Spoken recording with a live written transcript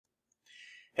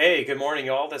Hey, good morning,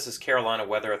 y'all. This is Carolina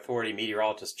Weather Authority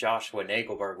meteorologist Joshua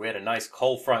Nagelberg. We had a nice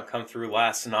cold front come through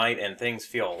last night, and things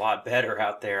feel a lot better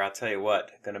out there. I'll tell you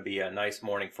what, going to be a nice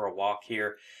morning for a walk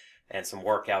here and some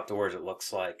work outdoors, it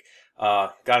looks like.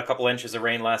 Got a couple inches of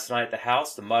rain last night at the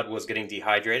house. The mud was getting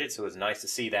dehydrated, so it was nice to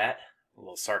see that. A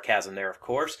little sarcasm there, of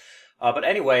course. But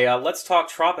anyway, let's talk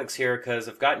tropics here because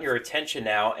I've gotten your attention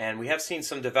now, and we have seen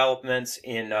some developments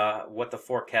in what the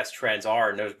forecast trends are,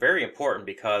 and they're very important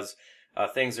because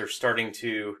things are starting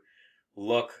to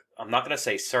look, I'm not going to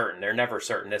say certain, they're never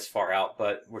certain this far out,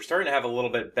 but we're starting to have a little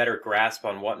bit better grasp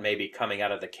on what may be coming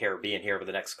out of the Caribbean here over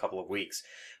the next couple of weeks.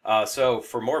 So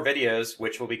for more videos,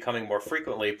 which will be coming more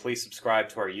frequently, please subscribe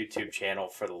to our YouTube channel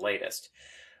for the latest.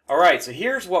 Alright, so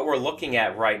here's what we're looking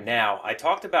at right now. I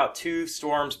talked about two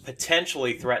storms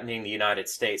potentially threatening the United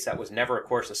States. That was never, of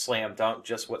course, a slam dunk,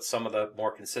 just what some of the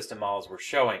more consistent models were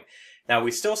showing. Now,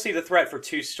 we still see the threat for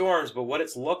two storms, but what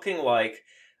it's looking like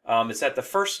is that the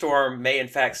first storm may in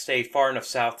fact stay far enough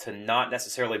south to not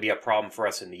necessarily be a problem for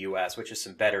us in the U.S., which is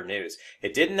some better news.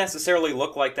 It didn't necessarily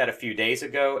look like that a few days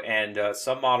ago, and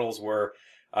some models were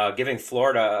giving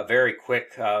Florida a very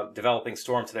quick developing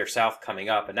storm to their south coming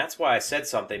up, and that's why I said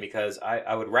something, because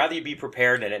I would rather you be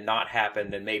prepared and it not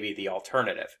happen than maybe the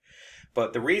alternative.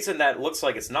 But the reason that looks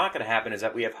like it's not going to happen is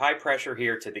that we have high pressure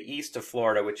here to the east of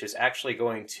Florida, which is actually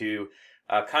going to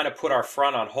kind of put our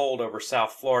front on hold over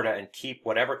South Florida and keep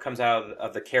whatever comes out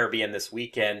of the Caribbean this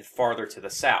weekend farther to the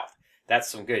south.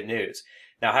 That's some good news.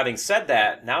 Now, having said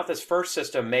that, now that this first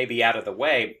system may be out of the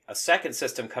way, a second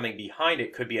system coming behind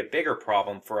it could be a bigger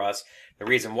problem for us. The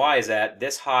reason why is that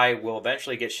this high will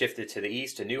eventually get shifted to the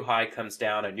east, a new high comes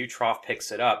down, a new trough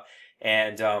picks it up,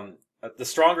 and the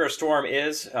stronger a storm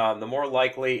is, the more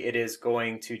likely it is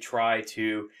going to try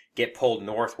to get pulled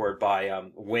northward by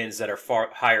winds that are far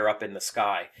higher up in the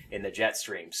sky in the jet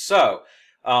stream. So,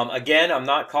 again, I'm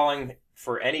not calling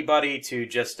for anybody to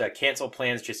just cancel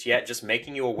plans just yet, just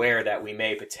making you aware that we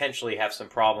may potentially have some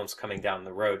problems coming down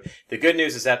the road. The good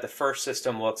news is that the first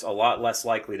system looks a lot less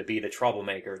likely to be the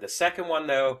troublemaker. The second one,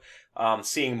 though,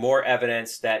 seeing more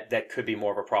evidence that could be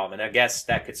more of a problem, and I guess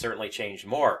that could certainly change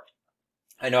more.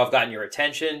 I know I've gotten your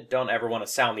attention. Don't ever want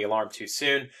to sound the alarm too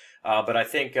soon. But I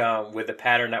think with the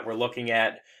pattern that we're looking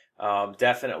at,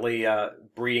 definitely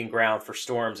breeding ground for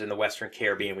storms in the Western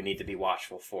Caribbean we need to be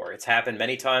watchful for. It's happened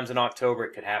many times in October.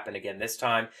 It could happen again this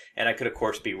time. And I could, of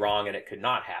course, be wrong and it could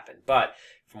not happen. But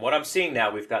from what I'm seeing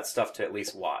now, we've got stuff to at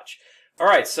least watch. All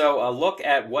right, so a look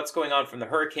at what's going on from the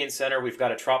Hurricane Center. We've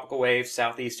got a tropical wave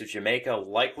southeast of Jamaica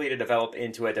likely to develop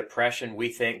into a depression, we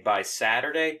think, by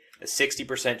Saturday. A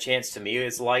 60% chance to me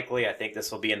is likely. I think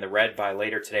this will be in the red by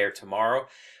later today or tomorrow.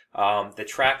 The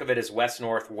track of it is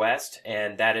west-northwest,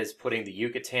 and that is putting the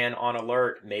Yucatan on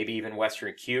alert, maybe even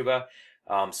western Cuba.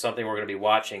 Something we're going to be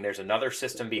watching. There's another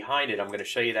system behind it. I'm going to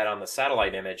show you that on the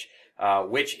satellite image,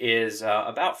 which is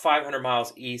about 500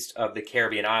 miles east of the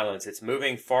Caribbean islands. It's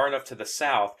moving far enough to the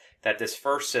south that this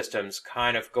first system's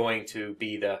kind of going to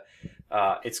be the,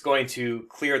 it's going to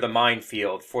clear the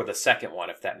minefield for the second one,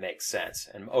 if that makes sense.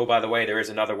 And oh, by the way, there is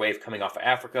another wave coming off of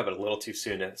Africa, but a little too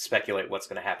soon to speculate what's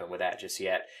going to happen with that just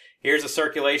yet. Here's a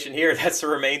circulation here. That's the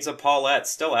remains of Paulette,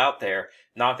 still out there.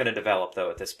 Not going to develop, though,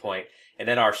 at this point. And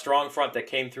then our strong front that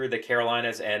came through the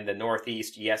Carolinas and the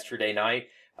Northeast yesterday night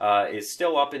is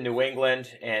still up in New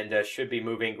England and should be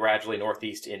moving gradually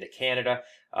northeast into Canada.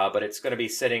 But it's going to be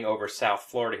sitting over South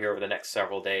Florida here over the next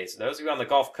several days. Those of you on the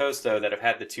Gulf Coast, though, that have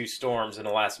had the two storms in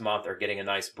the last month are getting a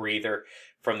nice breather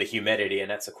from the humidity, and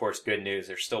that's, of course, good news.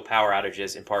 There's still power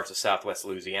outages in parts of southwest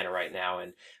Louisiana right now,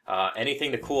 and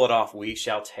anything to cool it off, we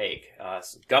shall take.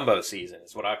 Gumbo season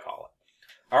is what I call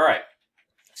it. All right.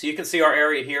 So you can see our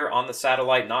area here on the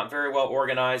satellite, not very well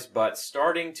organized, but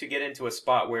starting to get into a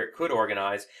spot where it could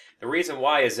organize. The reason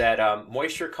why is that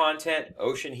moisture content,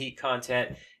 ocean heat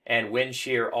content, and wind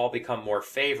shear all become more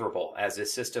favorable as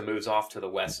this system moves off to the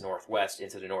west-northwest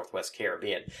into the northwest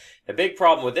Caribbean. The big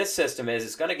problem with this system is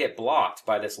it's going to get blocked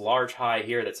by this large high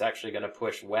here that's actually going to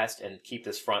push west and keep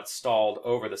this front stalled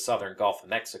over the southern Gulf of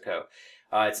Mexico.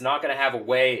 It's not going to have a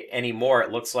way anymore.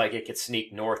 It looks like it could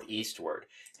sneak northeastward.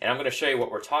 And I'm going to show you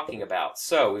what we're talking about.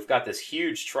 So we've got this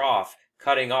huge trough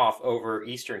cutting off over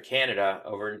eastern Canada,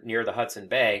 over near the Hudson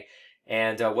Bay.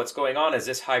 And what's going on is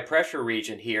this high pressure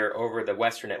region here over the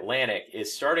western Atlantic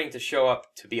is starting to show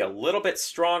up to be a little bit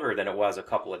stronger than it was a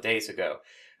couple of days ago.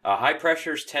 High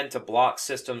pressures tend to block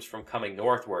systems from coming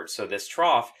northward. So this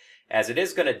trough, as it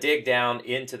is going to dig down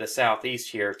into the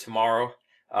southeast here tomorrow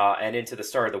and into the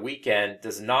start of the weekend,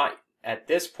 does not at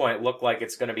this point look like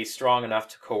it's going to be strong enough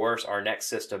to coerce our next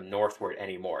system northward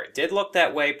anymore. It did look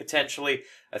that way potentially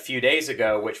a few days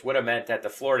ago, which would have meant that the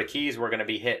Florida Keys were going to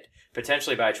be hit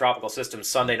potentially by a tropical system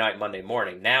Sunday night, Monday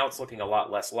morning. Now it's looking a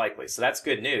lot less likely, so that's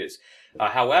good news.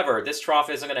 However, this trough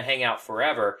isn't going to hang out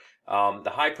forever.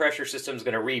 The high pressure system is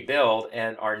going to rebuild,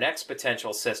 and our next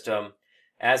potential system,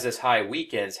 as this high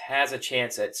weakens, has a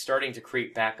chance at starting to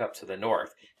creep back up to the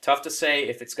north. Tough to say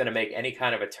if it's going to make any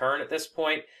kind of a turn at this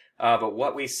point, but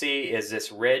what we see is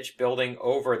this ridge building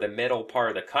over the middle part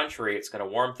of the country. It's going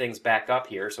to warm things back up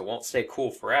here, so it won't stay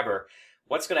cool forever.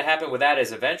 What's going to happen with that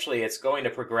is eventually it's going to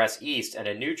progress east, and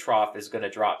a new trough is going to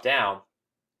drop down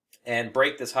and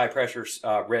break this high pressure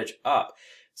ridge up.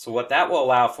 So what that will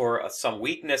allow for some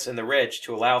weakness in the ridge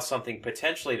to allow something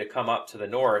potentially to come up to the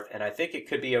north, and I think it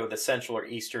could be over the central or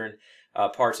eastern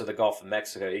parts of the Gulf of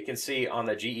Mexico. You can see on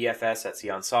the GEFS, that's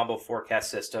the ensemble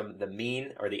forecast system, the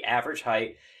mean or the average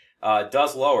height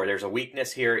does lower. There's a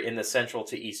weakness here in the central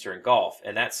to eastern Gulf,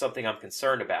 and that's something I'm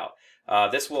concerned about.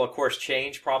 This will of course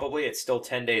change probably. It's still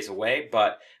 10 days away,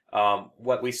 but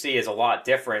what we see is a lot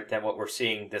different than what we're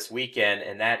seeing this weekend,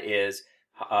 and that is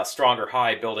a stronger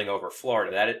high building over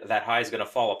Florida. That high is going to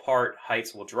fall apart,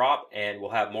 heights will drop, and we'll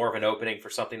have more of an opening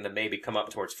for something that maybe come up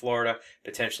towards Florida,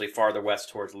 potentially farther west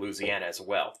towards Louisiana as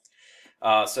well.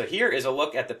 So here is a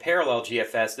look at the parallel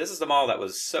GFS. This is the model that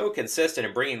was so consistent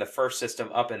in bringing the first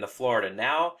system up into Florida.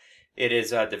 Now it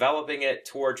is developing it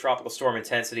toward tropical storm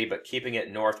intensity, but keeping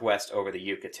it northwest over the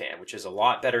Yucatan, which is a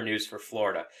lot better news for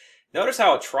Florida. Notice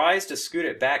how it tries to scoot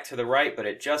it back to the right, but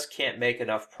it just can't make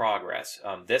enough progress.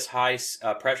 This high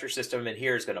pressure system in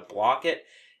here is going to block it,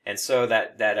 and so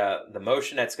the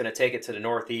motion that's going to take it to the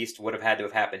northeast would have had to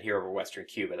have happened here over western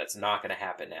Cuba. That's not going to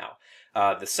happen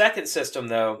now. The second system,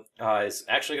 though, is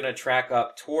actually going to track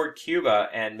up toward Cuba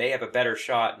and may have a better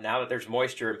shot now that there's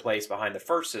moisture in place behind the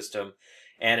first system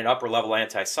and an upper level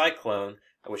anticyclone,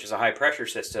 which is a high pressure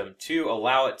system, to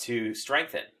allow it to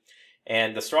strengthen.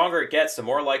 And the stronger it gets, the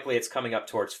more likely it's coming up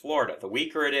towards Florida. The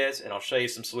weaker it is, and I'll show you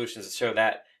some solutions to show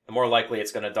that, the more likely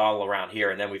it's going to dawdle around here,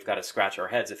 and then we've got to scratch our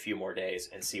heads a few more days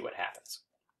and see what happens.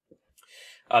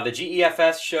 The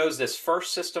GEFS shows this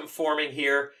first system forming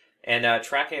here and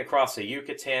tracking across the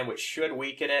Yucatan, which should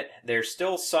weaken it. There's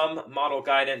still some model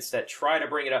guidance that try to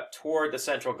bring it up toward the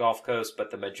central Gulf Coast,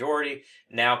 but the majority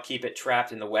now keep it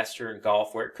trapped in the western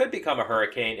Gulf, where it could become a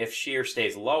hurricane if shear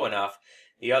stays low enough.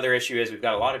 The other issue is we've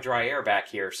got a lot of dry air back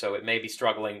here, so it may be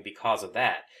struggling because of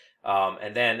that.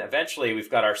 And then eventually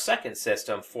we've got our second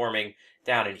system forming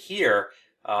down in here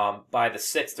by the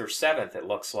 6th or 7th, it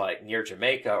looks like, near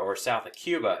Jamaica or south of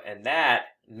Cuba, and that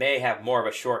may have more of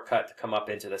a shortcut to come up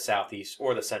into the southeast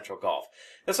or the central Gulf.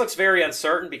 This looks very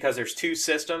uncertain because there's two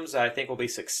systems that I think will be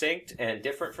succinct and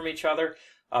different from each other.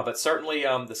 But certainly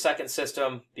the second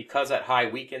system, because that high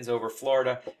weakens over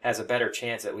Florida, has a better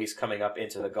chance at least coming up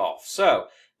into the Gulf. So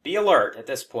be alert at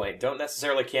this point. Don't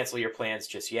necessarily cancel your plans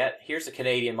just yet. Here's the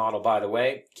Canadian model, by the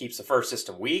way. Keeps the first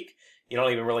system weak. You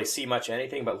don't even really see much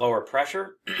anything but lower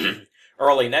pressure.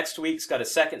 Early next week's got a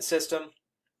second system.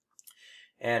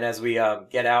 And as we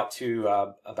get out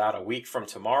to about a week from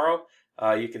tomorrow,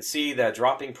 you can see the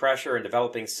dropping pressure and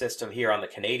developing system here on the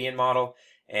Canadian model,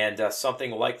 and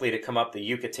something likely to come up the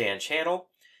Yucatan Channel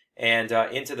and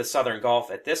into the southern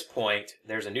Gulf. At this point,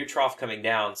 there's a new trough coming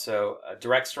down, so a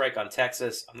direct strike on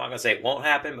Texas, I'm not going to say it won't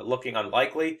happen, but looking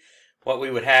unlikely. What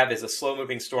we would have is a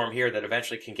slow-moving storm here that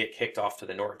eventually can get kicked off to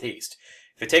the northeast.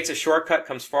 If it takes a shortcut,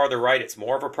 comes farther right, it's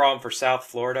more of a problem for South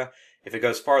Florida. If it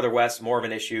goes farther west, more of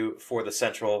an issue for the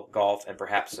central Gulf and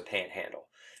perhaps the Panhandle.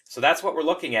 So that's what we're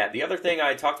looking at. The other thing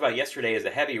I talked about yesterday is the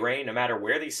heavy rain. No matter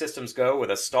where these systems go with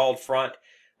a stalled front,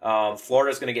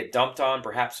 Florida's going to get dumped on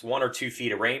perhaps 1 or 2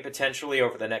 feet of rain potentially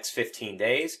over the next 15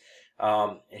 days.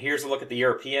 Here's a look at the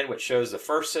European, which shows the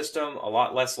first system a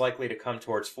lot less likely to come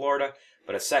towards Florida,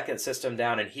 but a second system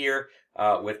down in here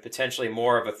with potentially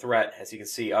more of a threat, as you can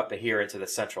see, up here into the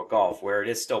central Gulf, where it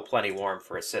is still plenty warm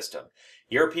for a system.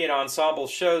 European ensemble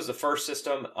shows the first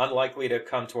system unlikely to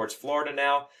come towards Florida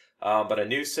now, but a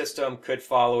new system could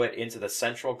follow it into the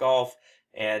central Gulf.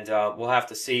 And we'll have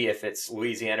to see if it's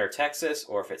Louisiana or Texas,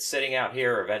 or if it's sitting out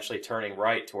here, or eventually turning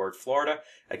right toward Florida.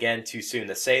 Again, too soon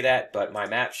to say that, but my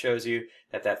map shows you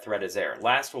that that threat is there.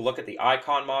 Last, we'll look at the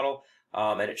ICON model,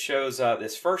 and it shows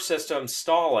this first system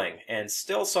stalling, and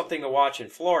still something to watch in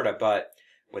Florida, but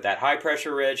with that high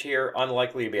pressure ridge here,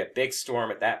 unlikely to be a big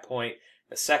storm at that point.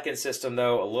 The second system,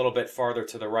 though, a little bit farther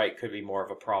to the right, could be more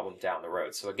of a problem down the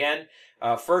road. So again,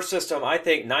 first system, I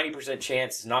think 90%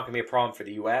 chance is not going to be a problem for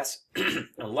the U.S.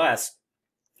 unless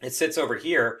it sits over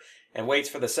here and waits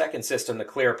for the second system to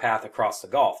clear a path across the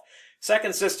Gulf.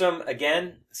 Second system,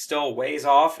 again, still ways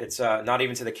off. It's not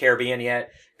even to the Caribbean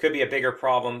yet. Could be a bigger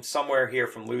problem somewhere here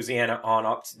from Louisiana on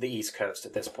up to the East Coast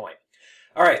at this point.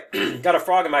 All right, got a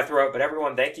frog in my throat, but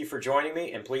everyone, thank you for joining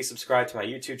me, and please subscribe to my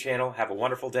YouTube channel. Have a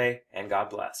wonderful day, and God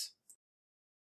bless.